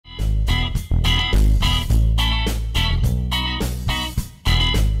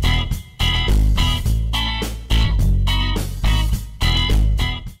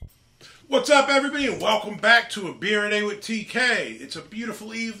What's up, everybody, and welcome back to A Beer a Day with TK. It's a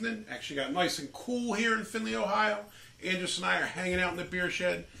beautiful evening. Actually got nice and cool here in Findlay, Ohio. Andrews and I are hanging out in the beer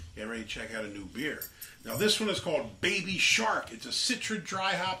shed, getting ready to check out a new beer. Now, this one is called Baby Shark. It's a Citra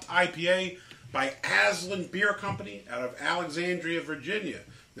dry hopped IPA by Aslin Beer Company out of Alexandria, Virginia.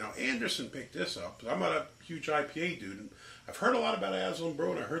 Now, Anderson picked this up. I'm not a huge IPA dude. And I've heard a lot about Aslin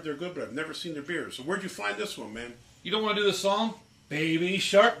Brew, and I heard they're good, but I've never seen their beer. So where'd you find this one, man? You don't want to do the song? Baby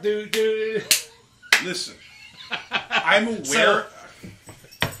Shark, do. Listen, I'm aware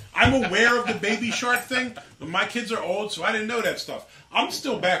of the Baby Shark thing, but my kids are old, so I didn't know that stuff. I'm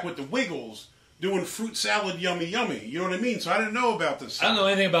still back with the Wiggles doing fruit salad yummy yummy. You know what I mean? So I didn't know about this stuff. I don't know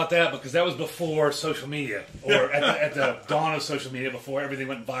anything about that because that was before social media, or at the dawn of social media, before everything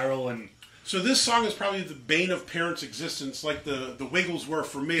went viral. And so this song is probably the bane of parents' existence, like the Wiggles were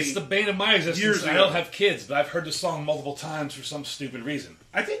for me. It's the bane of my existence. Years ago. I don't have kids, but I've heard the song multiple times for some stupid reason.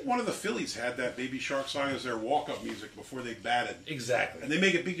 I think one of the Phillies had that Baby Shark song as their walk-up music before they batted. Exactly. And they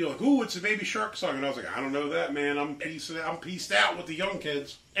make a big deal like, ooh, it's a Baby Shark song. And I was like, I don't know that, man. I'm pieced out with the young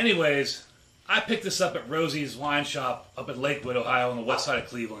kids. Anyways, I picked this up at Rosie's Wine Shop up in Lakewood, Ohio, on the west side of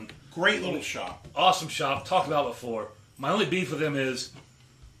Cleveland. Great little shop. Awesome shop. Talked about it before. My only beef with them is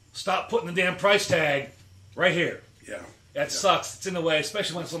stop putting the damn price tag right here. Yeah. That sucks. It's in the way,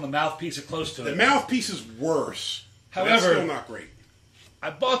 especially when it's on the mouthpiece or close to it. The mouthpiece is worse. However, it's still not great. I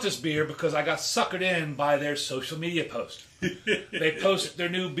bought this beer because I got suckered in by their social media post. They post their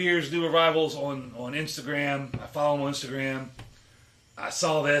new beers, new arrivals on Instagram. I follow them on Instagram. I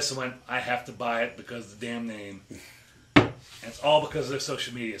saw this and went, I have to buy it because of the damn name. And it's all because of their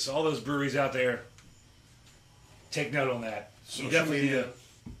social media. So all those breweries out there, take note on that. You definitely need to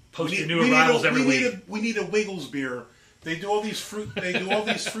post your new arrivals every week. We need a Wiggles beer. They do all these fruit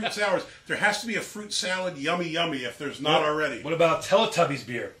sours. There has to be a fruit salad yummy yummy if there's not already. What about Teletubbies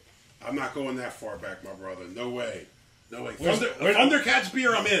beer? I'm not going that far back, my brother. No way. No way. Thundercats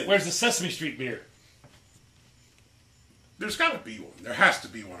beer, I'm in. Where's the Sesame Street beer? There's got to be one. There has to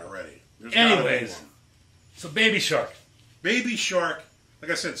be one already. Anyways, so Baby Shark. Baby Shark. Like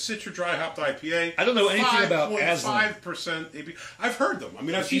I said, Citra dry hopped IPA. I don't know anything about Aslin. 5% ABV. I've heard them. I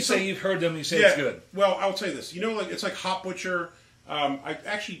mean, if you say you've heard them, you say it's good. Well, I'll say this. You know, like it's like Hop Butcher. I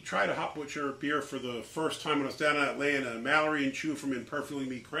actually tried a Hop Butcher beer for the first time when I was down in Atlanta. Mallory and Chu from Imperfectly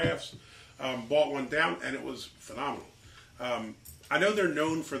Me Crafts bought one down, and it was phenomenal. I know they're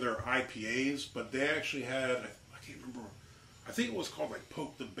known for their IPAs, but they actually had, I can't remember, I think it was called like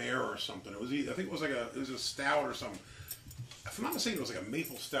Poke the Bear or something. I think it was a stout or something. If I'm not mistaken, it was like a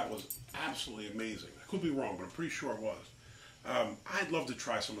maple stout. It was absolutely amazing. I could be wrong, but I'm pretty sure it was. I'd love to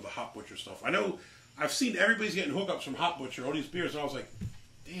try some of the Hop Butcher stuff. I know I've seen everybody's getting hookups from Hop Butcher, all these beers, and I was like,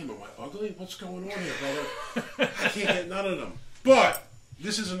 damn, am I ugly? What's going on here, brother? I can't get none of them. But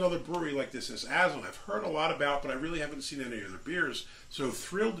this is another brewery like this as Aslin I've heard a lot about, but I really haven't seen any of their beers. So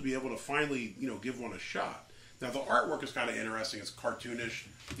thrilled to be able to finally, give one a shot. Now, the artwork is kind of interesting. It's cartoonish,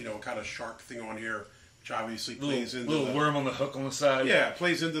 kind of shark thing on here, which obviously plays into little worm on the hook on the side. Yeah, it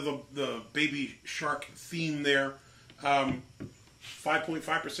plays into the Baby Shark theme there. 5.5%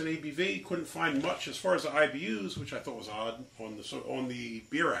 ABV. Couldn't find much as far as the IBUs, which I thought was odd on the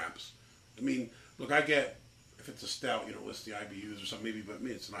beer apps. I mean, look, I get if it's a stout, list the IBUs or something maybe, but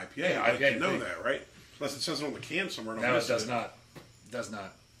it's an IPA. Yeah, I'd like to know that, right? Unless it says it on the can somewhere. No, it does not. It does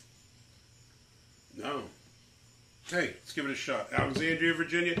not. No. Hey, let's give it a shot. Alexandria,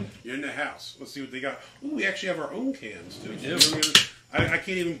 Virginia, you're in the house. Let's see what they got. Ooh, we actually have our own cans, too. We do. I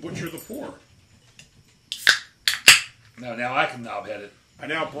can't even butcher the pour. No, now I can knobhead it. I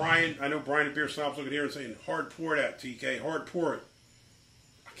know Brian at Beer Snobs looking here and saying, hard pour that, TK. Hard pour it.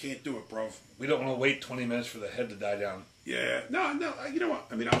 I can't do it, bro. We don't want to wait 20 minutes for the head to die down. Yeah. No, you know what?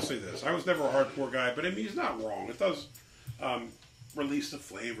 I mean, I'll say this. I was never a hard pour guy, but I mean, he's not wrong. It does release the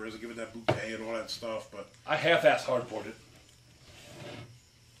flavors and give it that bouquet and all that stuff, but I half-ass hard poured it.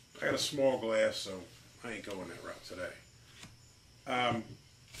 I got a small glass, so I ain't going that route today.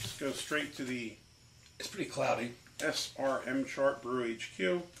 Let's go straight to the It's pretty cloudy. SRM chart, Brew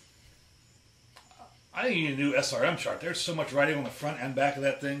HQ. I think you need a new SRM chart. There's so much writing on the front and back of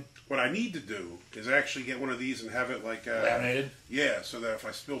that thing. What I need to do is actually get one of these and have it like laminated. Yeah, so that if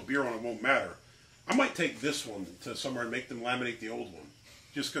I spill beer on it, won't matter. I might take this one to somewhere and make them laminate the old one,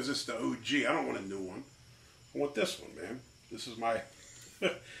 just because it's the OG. I don't want a new one. I want this one, man. This is my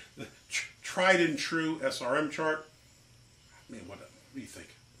tried and true SRM chart. Man, what do you think?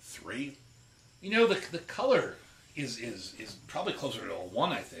 3? The color is probably closer to a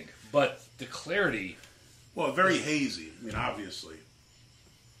 1, I think. But the clarity... Well, very hazy. I mean, obviously.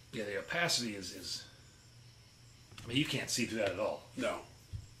 Yeah, the opacity is... I mean, you can't see through that at all. No.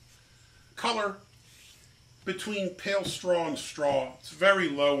 Color, between pale straw and straw. It's very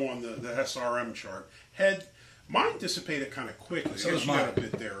low on the SRM chart. Head, mine dissipated kind of quickly. So does mine. A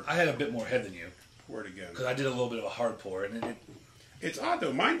bit there. I had a bit more head than you. Pour it again. Because I did a little bit of a hard pour. And it's odd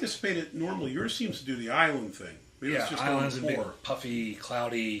though. Mine dissipated normally. Yours seems to do the island thing. Maybe yeah, it's just island's a pour. big, puffy,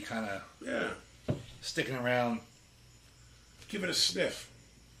 cloudy, kind of sticking around. Give it a sniff.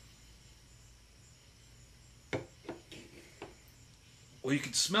 Well, you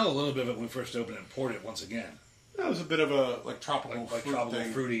could smell a little bit of it when we first opened it and poured it once again. That was a bit of a tropical like fruit tropical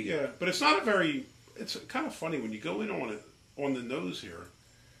thing. fruity. Yeah, but it's not a very. It's kind of funny when you go in on it on the nose here.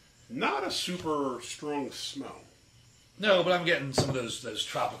 Not a super strong smell. No, but I'm getting some of those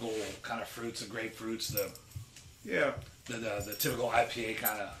tropical kind of fruits, the grapefruits, the typical IPA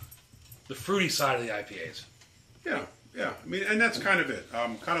kind of the fruity side of the IPAs. Yeah. I mean, and that's kind of it.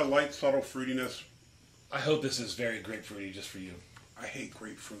 Kind of light, subtle fruitiness. I hope this is very grapefruity just for you. I hate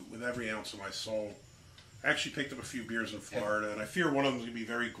grapefruit with every ounce of my soul. I actually picked up a few beers in Florida, and I fear one of them is going to be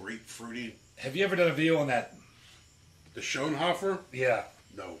very grapefruity. Have you ever done a video on that? The Schoenhofer? Yeah.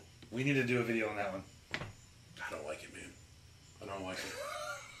 No. We need to do a video on that one. I don't like it, man. I don't like it.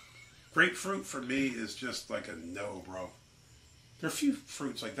 Grapefruit for me is just like a no, bro. There are a few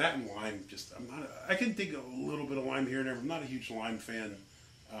fruits like that and lime. I can dig a little bit of lime here and there. I'm not a huge lime fan.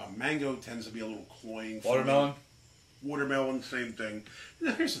 Mango tends to be a little cloying. Watermelon? Watermelon, same thing.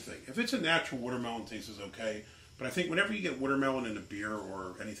 Now, here's the thing. If it's a natural watermelon taste is okay. But I think whenever you get watermelon in a beer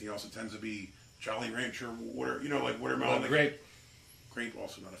or anything else, it tends to be Jolly Rancher like watermelon. Grape. Grape,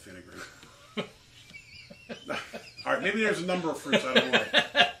 also not a fan of grape. All right, maybe there's a number of fruits I don't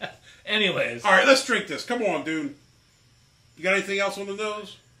like. Anyways. All right, let's drink this. Come on, dude. You got anything else on the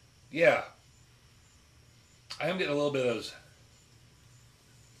nose? Yeah. I am getting a little bit of those,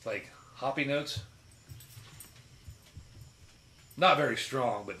 like, hoppy notes. Not very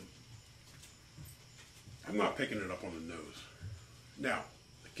strong, but... I'm not picking it up on the nose. Now,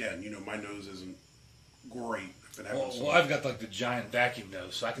 again, my nose isn't great. Well, I've got, like, the giant vacuum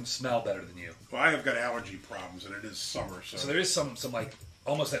nose, so I can smell better than you. Well, I have got allergy problems, and it is summer, so... So there is some like,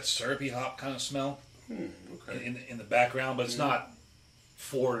 almost that syrupy hop kind of smell okay. in the background, but it's not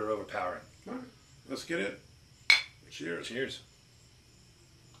forward or overpowering. All right, let's get it. Cheers. Cheers.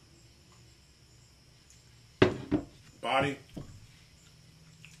 Body,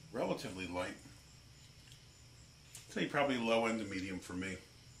 relatively light. I'd say probably low end to medium for me.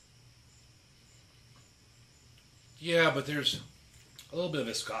 Yeah, but there's a little bit of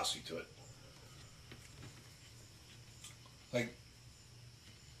viscosity to it. Like,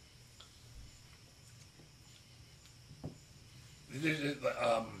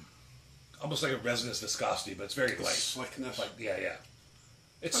 almost like a resinous viscosity, but it's very light. Slickness. Like, yeah.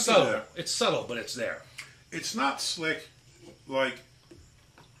 It's I'll subtle. do that. It's subtle, but it's there. It's not slick like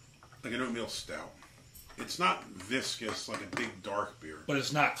an oatmeal stout. It's not viscous like a big dark beer. But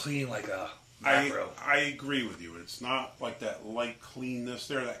it's not clean like a macro. I agree with you. It's not like that light cleanness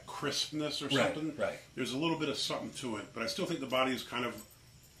there, that crispness or something. Right. There's a little bit of something to it, but I still think the body is kind of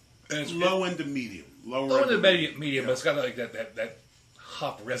It's low end to medium. Low end to medium, but it's got like that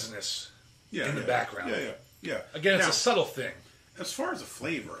hop resinous in the background. Yeah. Again, it's now, a subtle thing. As far as the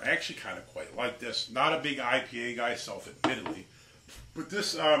flavor, I actually kind of quite like this. Not a big IPA guy, self-admittedly, but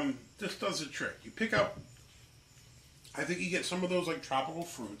this does the trick. You pick up, I think you get some of those like tropical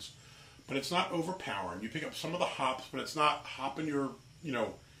fruits, but it's not overpowering. You pick up some of the hops, but it's not hopping your,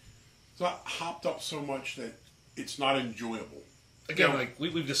 it's not hopped up so much that it's not enjoyable. Again, like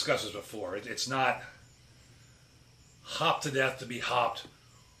we've discussed this before, it's not hopped to death to be hopped,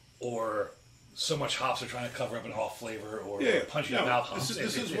 or so much hops are trying to cover up an off flavor, or punching the mouth hops.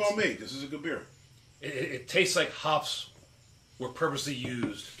 This is well made. This is a good beer. It tastes like hops were purposely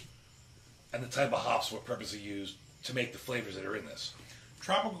used, and the type of hops were purposely used to make the flavors that are in this.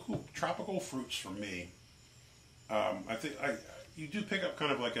 Tropical fruits for me. I think you do pick up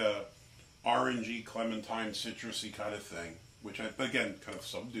kind of like a orangey, clementine, citrusy kind of thing, which again kind of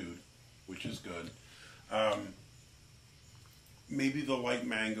subdued, which is good. Maybe the light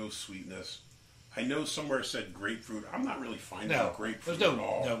mango sweetness. I know somewhere it said grapefruit. I'm not really finding grapefruit at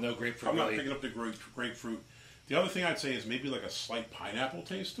all. No grapefruit. I'm not picking up the grapefruit. The other thing I'd say is maybe like a slight pineapple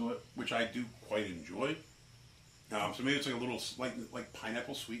taste to it, which I do quite enjoy. So maybe it's like a little slight like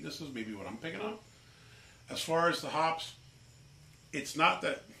pineapple sweetness is maybe what I'm picking up. As far as the hops, it's not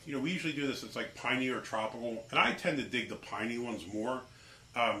that, we usually do this, it's like piney or tropical, and I tend to dig the piney ones more.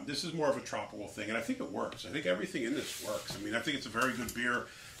 This is more of a tropical thing, and I think it works. I think everything in this works. I think it's a very good beer,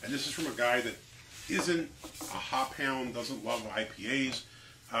 and this is from a guy that isn't a hop hound, doesn't love IPAs.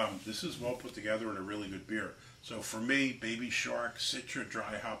 This is well put together and a really good beer. So for me, Baby Shark Citra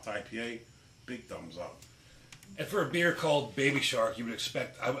Dry Hopped IPA, big thumbs up. And for a beer called Baby Shark, you would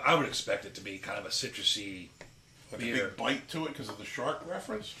expect, I would expect it to be kind of a citrusy Like beer. a big bite to it because of the shark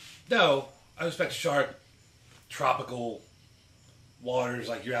reference? No, I would expect shark, tropical waters,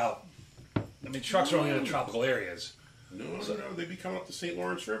 like you're out. I mean, sharks are only in the tropical areas. No, they be coming up the St.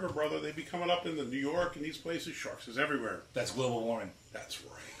 Lawrence River, brother. They be coming up in the New York and these places. Sharks is everywhere. That's global warming. That's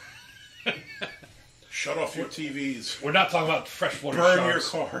right. Shut off your TVs. We're not talking about freshwater Burn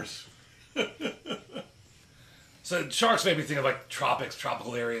sharks. your cars. So sharks make me think of like tropics,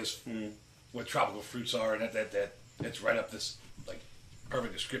 tropical areas where tropical fruits are, and that it's right up this like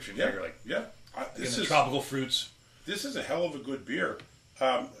perfect description here. Like This the is tropical fruits. This is a hell of a good beer.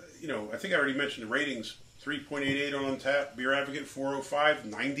 You know, I think I already mentioned the ratings. 3.88 on Untappd. Beer Advocate 405.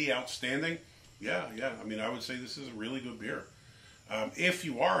 90 outstanding. Yeah. I mean, I would say this is a really good beer. If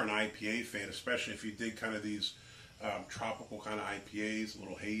you are an IPA fan, especially if you dig kind of these tropical kind of IPAs,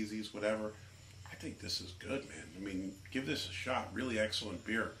 little hazies, whatever, I think this is good, man. I mean, give this a shot. Really excellent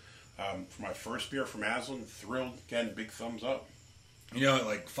beer. For my first beer from Aslin, thrilled. Again, big thumbs up. You know, at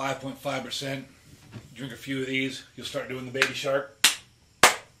like 5.5%, drink a few of these, you'll start doing the Baby Shark.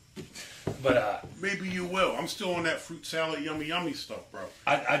 But maybe you will. I'm still on that fruit salad, yummy stuff, bro.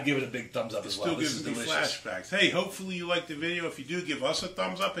 I'd give it a big thumbs up as well. Still gives me flashbacks. Hey, hopefully you liked the video. If you do, give us a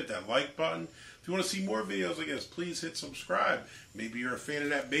thumbs up. Hit that like button. If you want to see more videos like this, please hit subscribe. Maybe you're a fan of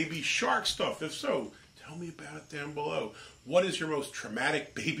that Baby Shark stuff. If so, tell me about it down below. What is your most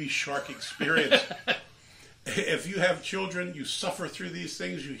traumatic Baby Shark experience? If you have children, you suffer through these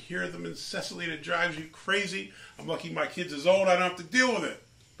things, you hear them incessantly, and it drives you crazy. I'm lucky my kids is old, I don't have to deal with it.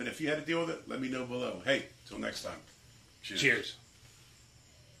 But if you had to deal with it, let me know below. Hey, till next time. Cheers.